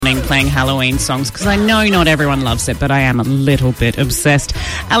morning playing Halloween songs because I know not everyone loves it, but I am a little bit obsessed.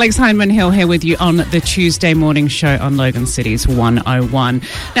 Alex Hendren here with you on the Tuesday morning show on Logan City's 101.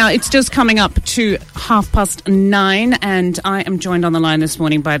 Now, it's just coming up to 9:30, and I am joined on the line this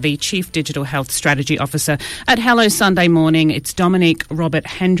morning by the Chief Digital Health Strategy Officer at Hello Sunday Morning. It's Dominique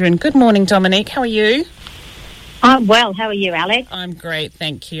Hendren. Good morning, Dominique. How are you? I'm well. How are you, Alex? I'm great,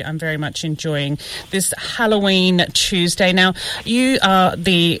 thank you. I'm very much enjoying this Halloween Tuesday. Now, you are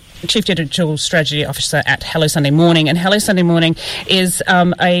the Chief Digital Strategy Officer at Hello Sunday Morning, and Hello Sunday Morning is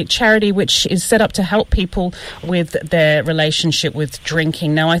a charity which is set up to help people with their relationship with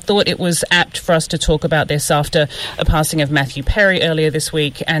drinking. Now, I thought it was apt for us to talk about this after a passing of Matthew Perry earlier this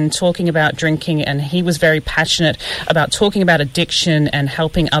week and talking about drinking, and he was very passionate about talking about addiction and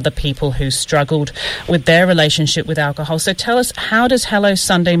helping other people who struggled with their relationship with alcohol. So tell us, how does Hello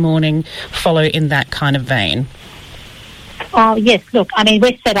Sunday Morning follow in that kind of vein? Oh, yes. Look, I mean,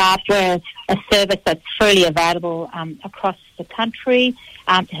 we're set up. We're a service that's freely available across the country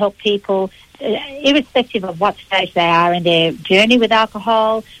to help people, irrespective of what stage they are in their journey with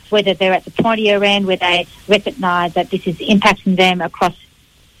alcohol, whether they're at the pointier end where they recognise that this is impacting them across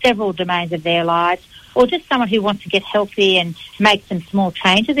several domains of their lives, or just someone who wants to get healthy and make some small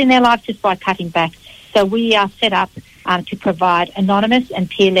changes in their life just by cutting back. So we are set up to provide anonymous and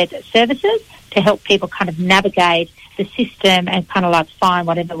peer-led services to help people kind of navigate the system and kind of like find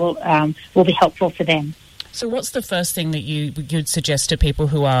whatever will be helpful for them. So what's the first thing that you'd suggest to people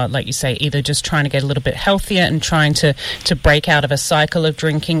who are, like you say, either just trying to get a little bit healthier and trying to break out of a cycle of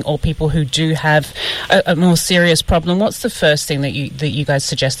drinking, or people who do have a more serious problem? What's the first thing that you guys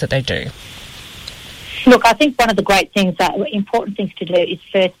suggest that they do? Look, I think one of the great things, important things to do is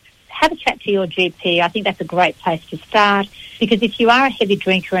first have a chat to your GP. I think that's a great place to start, because if you are a heavy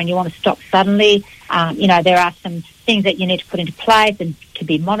drinker and you want to stop suddenly, there are some things that you need to put into place and to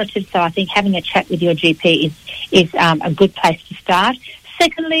be monitored. So I think having a chat with your GP is a good place to start.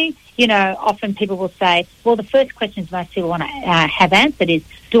 Secondly, often people will say, well, the first questions most people want to have answered is,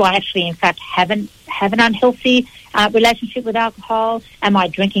 do I actually, in fact, have an unhealthy relationship with alcohol? Am I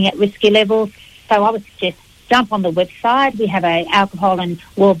drinking at risky levels? So I would suggest jump on the website. We have an alcohol and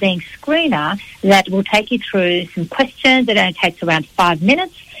wellbeing screener that will take you through some questions. It only takes around 5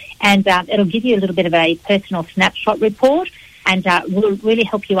 minutes, and it'll give you a little bit of a personal snapshot report, and will really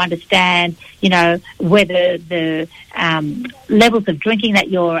help you understand, whether the levels of drinking that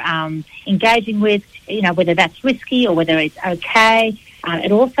you're engaging with, whether that's risky or whether it's okay.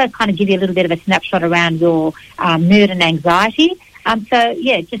 It also kind of give you a little bit of a snapshot around your mood and anxiety.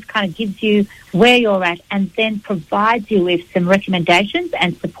 It just kind of gives you where you're at, and then provides you with some recommendations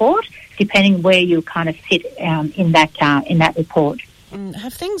and support depending where you kind of sit in that report.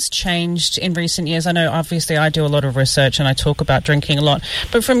 Have things changed in recent years? I know, obviously, I do a lot of research and I talk about drinking a lot.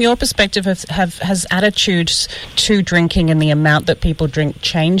 But from your perspective, has attitudes to drinking and the amount that people drink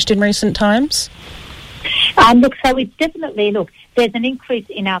changed in recent times? It's definitely, there's an increase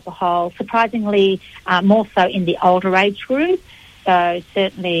in alcohol, surprisingly more so in the older age group. So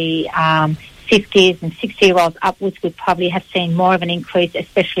certainly 50s and 60-year-olds upwards, we probably have seen more of an increase,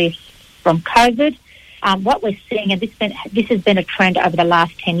 especially from COVID. What we're seeing, and this has been a trend over the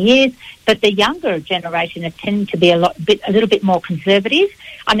last 10 years, but the younger generation have tended to be a little bit more conservative.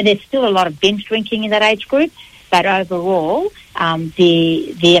 I mean, there's still a lot of binge drinking in that age group, but overall,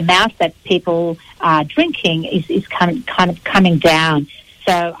 the amount that people are drinking is kind of coming down.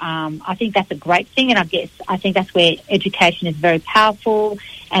 So I think that's a great thing, and I think that's where education is very powerful,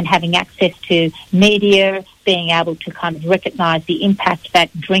 and having access to media, being able to kind of recognise the impact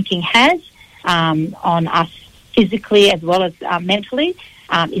that drinking has on us physically as well as mentally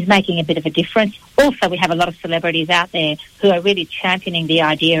is making a bit of a difference. Also, we have a lot of celebrities out there who are really championing the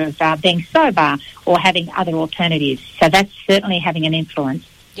idea of being sober or having other alternatives. So that's certainly having an influence.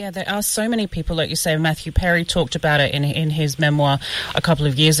 Yeah, there are so many people, like you say. Matthew Perry talked about it in his memoir a couple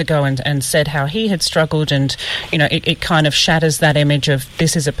of years ago, and said how he had struggled, and it kind of shatters that image of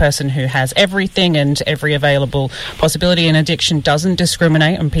this is a person who has everything and every available possibility, and addiction doesn't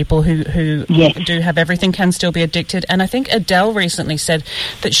discriminate, and people who do have everything can still be addicted. And I think Adele recently said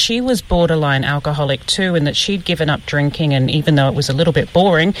that she was borderline alcoholic too, and that she'd given up drinking, and even though it was a little bit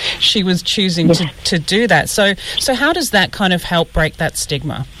boring, she was choosing to do that. So how does that kind of help break that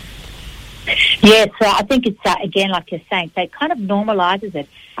stigma? Yeah, so I think it's, again, like you're saying, so it kind of normalises it.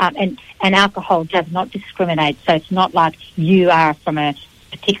 And alcohol does not discriminate. So it's not like you are from a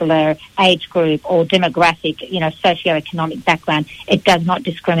particular age group or demographic, socioeconomic background. It does not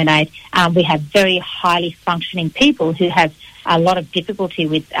discriminate. We have very highly functioning people who have a lot of difficulty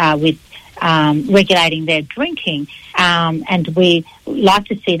with regulating their drinking. And we like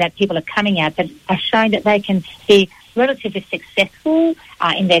to see that people are coming out that are showing that they can be relatively successful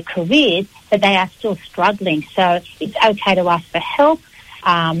in their careers, but they are still struggling. So it's okay to ask for help.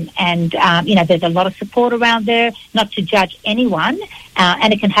 There's a lot of support around there, not to judge anyone,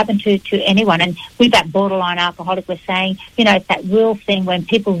 and it can happen to anyone. And with that borderline alcoholic, we're saying, it's that real thing when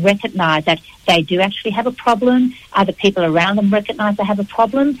people recognise that they do actually have a problem, other people around them recognise they have a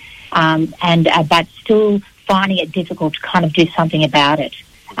problem, but still finding it difficult to kind of do something about it.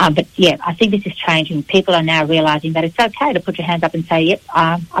 But I think this is changing. People are now realising that it's okay to put your hands up and say, yep,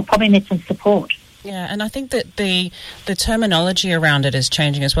 I probably need some support. Yeah, and I think that the terminology around it is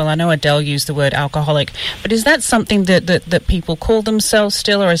changing as well. I know Adele used the word alcoholic, but is that something that people call themselves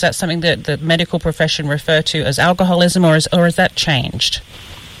still, or is that something that the medical profession refer to as alcoholism, or has that changed?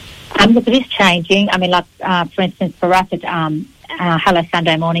 Look, it is changing. I mean, for instance, for us at Hello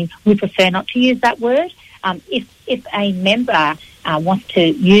Sunday Morning, we prefer not to use that word. If a member wants to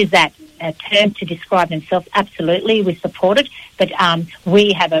use that term to describe themselves, absolutely, we support it. But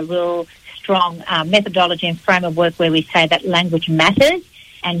we have a real strong methodology and frame of work where we say that language matters,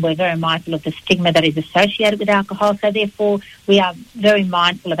 and we're very mindful of the stigma that is associated with alcohol. So therefore, we are very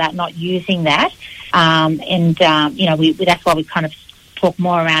mindful about not using that. That's why we kind of talk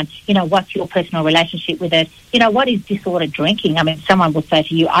more around, what's your personal relationship with it? What is disordered drinking? I mean, someone will say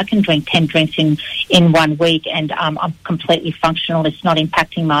to you, I can drink 10 drinks in 1 week and I'm completely functional. It's not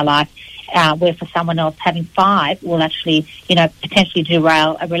impacting my life. Where for someone else, having 5 will actually, potentially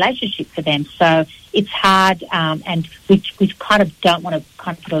derail a relationship for them. So it's hard, and we kind of don't want to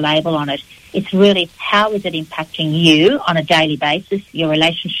kind of put a label on it. It's really, how is it impacting you on a daily basis, your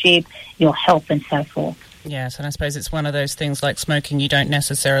relationship, your health, and so forth. Yes, and I suppose it's one of those things like smoking. You don't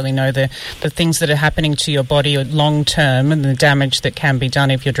necessarily know the things that are happening to your body long term and the damage that can be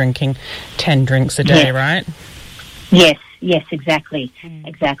done if you're drinking 10 drinks a day, right? Yes, exactly.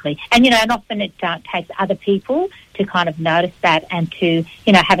 Exactly. And, and often it takes other people to kind of notice that and to,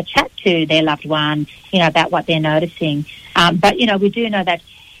 have a chat to their loved one, about what they're noticing. But, we do know that,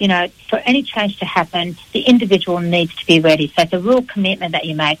 for any change to happen, the individual needs to be ready. So it's a real commitment that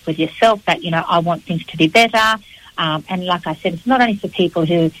you make with yourself that, I want things to be better. And like I said, it's not only for people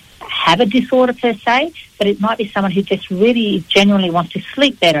who have a disorder per se, but it might be someone who just really genuinely wants to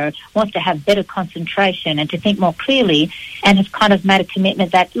sleep better, wants to have better concentration and to think more clearly, and has kind of made a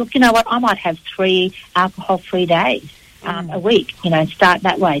commitment that, look, I might have 3 alcohol-free days a week, and start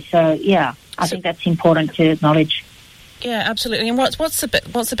that way. So, I think that's important to acknowledge. Yeah, absolutely. And what's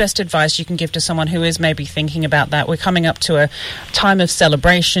the best advice you can give to someone who is maybe thinking about that? We're coming up to a time of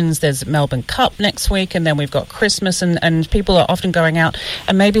celebrations. There's Melbourne Cup next week, and then we've got Christmas, and people are often going out,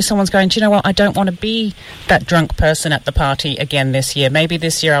 and maybe someone's going, do you know what, I don't want to be that drunk person at the party again this year. Maybe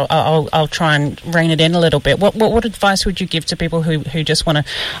this year I'll try and rein it in a little bit. What advice would you give to people who just want to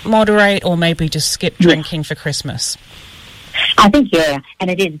moderate or maybe just skip drinking for Christmas? I think, and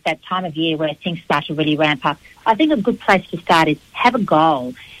it is that time of year where things start to really ramp up. I think a good place to start is have a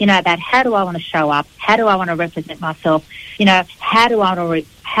goal, about how do I want to show up? How do I want to represent myself? How do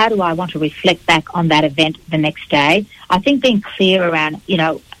I want to reflect back on that event the next day? I think being clear around,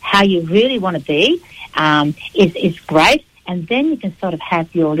 how you really want to be is great. And then you can sort of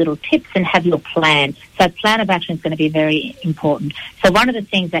have your little tips and have your plan. So plan of action is going to be very important. So one of the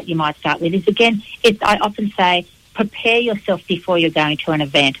things that you might start with is, again, I often say, prepare yourself before you're going to an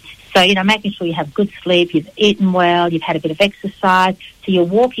event. So, making sure you have good sleep, you've eaten well, you've had a bit of exercise. So you're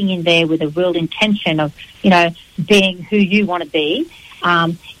walking in there with a real intention of, being who you want to be.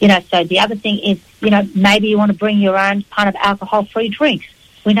 So the other thing is, maybe you want to bring your own kind of alcohol-free drinks.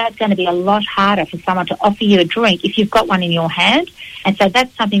 We know it's going to be a lot harder for someone to offer you a drink if you've got one in your hand. And so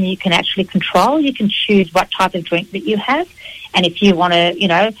that's something that you can actually control. You can choose what type of drink that you have. And if you want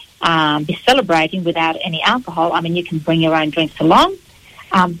to, be celebrating without any alcohol, you can bring your own drinks along.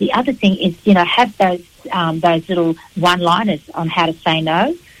 The other thing is, have those little one-liners on how to say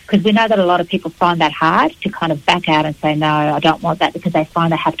no, because we know that a lot of people find that hard to kind of back out and say, no, I don't want that, because they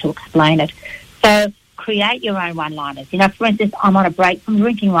find they have to explain it. So create your own one-liners. For instance, I'm on a break from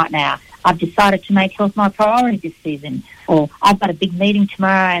drinking right now. I've decided to make health my priority this season, or I've got a big meeting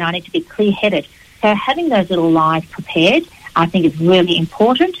tomorrow and I need to be clear-headed. So having those little lines prepared, I think, is really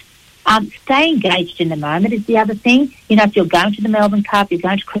important. Stay engaged in the moment is the other thing. If you're going to the Melbourne Cup, you're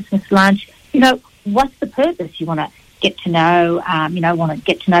going to Christmas lunch, what's the purpose? You want to get to know, want to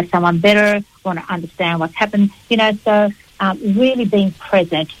get to know someone better, want to understand what's happened, so really being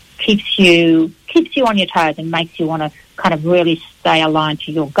present keeps you on your toes and makes you want to kind of really stay aligned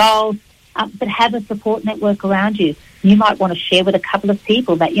to your goals, but have a support network around you. you might want to share with a couple of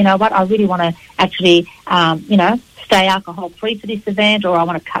people that, you know what, I really want to actually, stay alcohol-free for this event, or I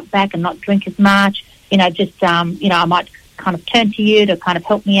want to cut back and not drink as much. I might kind of turn to you to kind of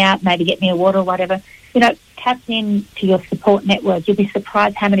help me out, maybe get me a water or whatever. Tap into your support network. You'll be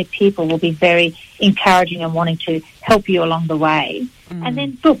surprised how many people will be very encouraging and wanting to help you along the way. And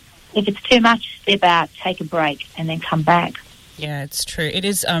then, look, if it's too much, step out, take a break, and then come back. Yeah, it's true. It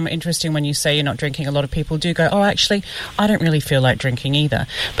is interesting when you say you're not drinking. A lot of people do go, oh, actually, I don't really feel like drinking either.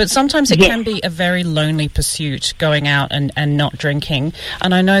 But sometimes it can be a very lonely pursuit, going out and not drinking.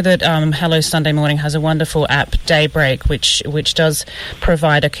 And I know that Hello Sunday Morning has a wonderful app, Daybreak, which does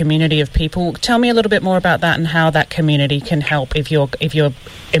provide a community of people. Tell me a little bit more about that and how that community can help if you're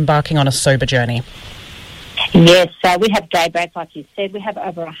embarking on a sober journey. Yes, so we have Daybreak, like you said. We have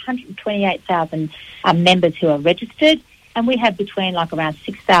over 128,000 members who are registered. And we have between around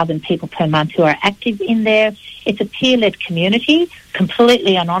 6,000 people per month who are active in there. It's a peer-led community,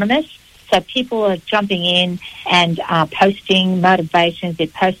 completely anonymous. So people are jumping in and posting motivations. They're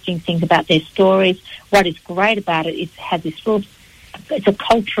posting things about their stories. What is great about it is it has it's a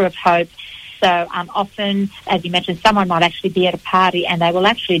culture of hope. So often, as you mentioned, someone might actually be at a party and they will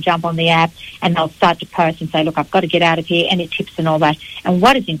actually jump on the app and they'll start to post and say, look, I've got to get out of here, any tips and all that. And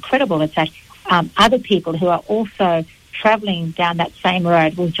what is incredible is that other people who are also travelling down that same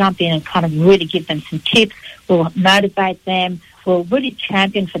road will jump in and kind of really give them some tips, will motivate them, will really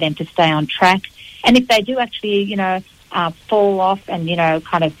champion for them to stay on track. And if they do actually, fall off and,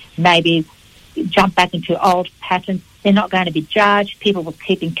 kind of maybe jump back into old patterns, they're not going to be judged. People will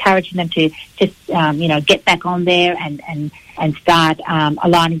keep encouraging them to just, get back on there and start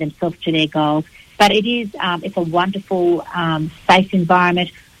aligning themselves to their goals. But it's a wonderful, safe environment.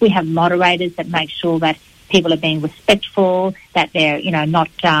 We have moderators that make sure that people are being respectful, that they're, not,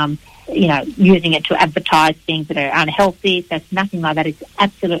 using it to advertise things that are unhealthy. There's nothing like that. It's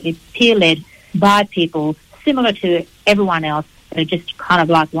absolutely peer-led by people similar to everyone else that are just kind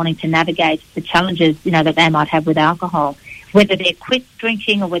of wanting to navigate the challenges, that they might have with alcohol, whether they're quit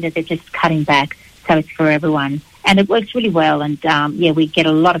drinking or whether they're just cutting back. So it's for everyone. And it works really well. And, we get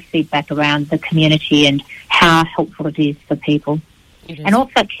a lot of feedback around the community and how helpful it is for people. And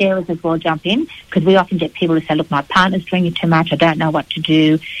also carers as well jump in, because we often get people to say, look, my partner's drinking too much, I don't know what to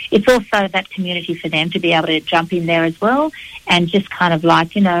do. It's also that community for them to be able to jump in there as well and just kind of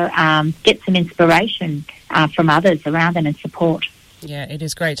get some inspiration from others around them and support. Yeah, it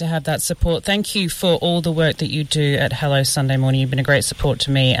is great to have that support. Thank you for all the work that you do at Hello Sunday Morning. You've been a great support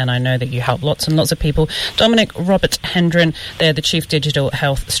to me, and I know that you help lots and lots of people. Dominique Hendren, they're the Chief Digital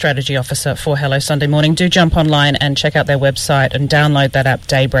Health Strategy Officer for Hello Sunday Morning. Do jump online and check out their website and download that app,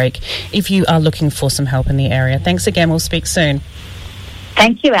 Daybreak, if you are looking for some help in the area. Thanks again. We'll speak soon.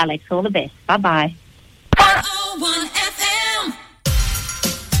 Thank you, Alex. All the best. Bye-bye.